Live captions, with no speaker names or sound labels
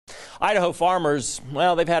Idaho farmers,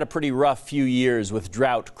 well, they've had a pretty rough few years with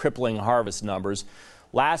drought crippling harvest numbers.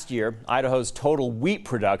 Last year, Idaho's total wheat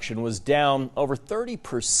production was down over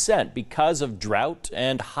 30% because of drought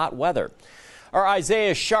and hot weather. Our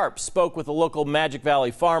Isaiah Sharp spoke with a local Magic Valley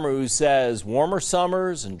farmer who says warmer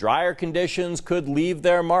summers and drier conditions could leave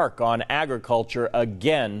their mark on agriculture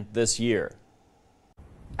again this year.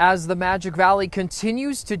 As the Magic Valley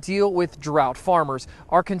continues to deal with drought, farmers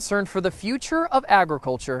are concerned for the future of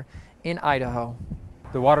agriculture in Idaho.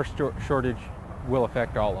 The water shortage will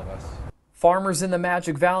affect all of us. Farmers in the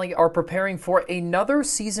Magic Valley are preparing for another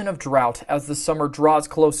season of drought as the summer draws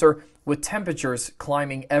closer, with temperatures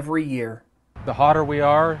climbing every year. The hotter we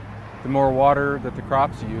are, the more water that the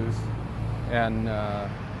crops use, and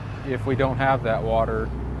if we don't have that water,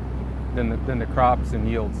 then the crops and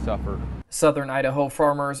yields suffer. Southern Idaho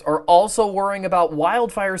farmers are also worrying about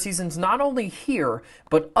wildfire seasons not only here,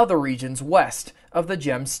 but other regions west of the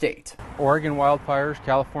Gem State. Oregon wildfires,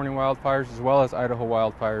 California wildfires, as well as Idaho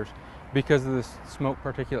wildfires, because of the smoke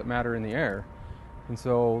particulate matter in the air. And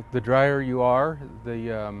so the drier you are,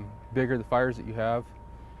 the bigger the fires that you have,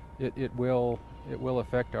 it will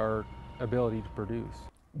affect our ability to produce.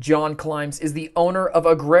 John Climbs is the owner of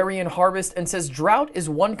Agrarian Harvest and says drought is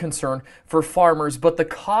one concern for farmers, but the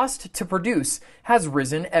cost to produce has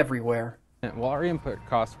risen everywhere. Well, our input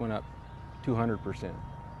costs went up 200%.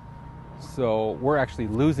 So we're actually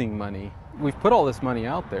losing money. We've put all this money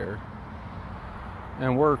out there,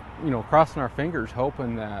 and we're crossing our fingers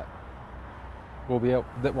hoping that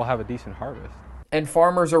we'll have a decent harvest. And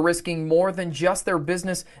farmers are risking more than just their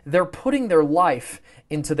business. They're putting their life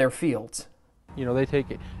into their fields. They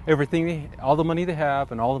take everything, all the money they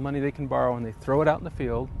have and all the money they can borrow, and they throw it out in the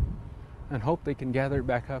field and hope they can gather it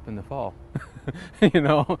back up in the fall.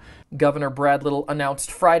 Governor Brad Little announced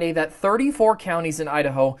Friday that 34 counties in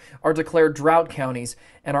Idaho are declared drought counties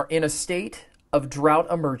and are in a state of drought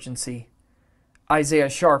emergency. Isaiah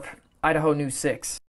Sharp, Idaho News 6.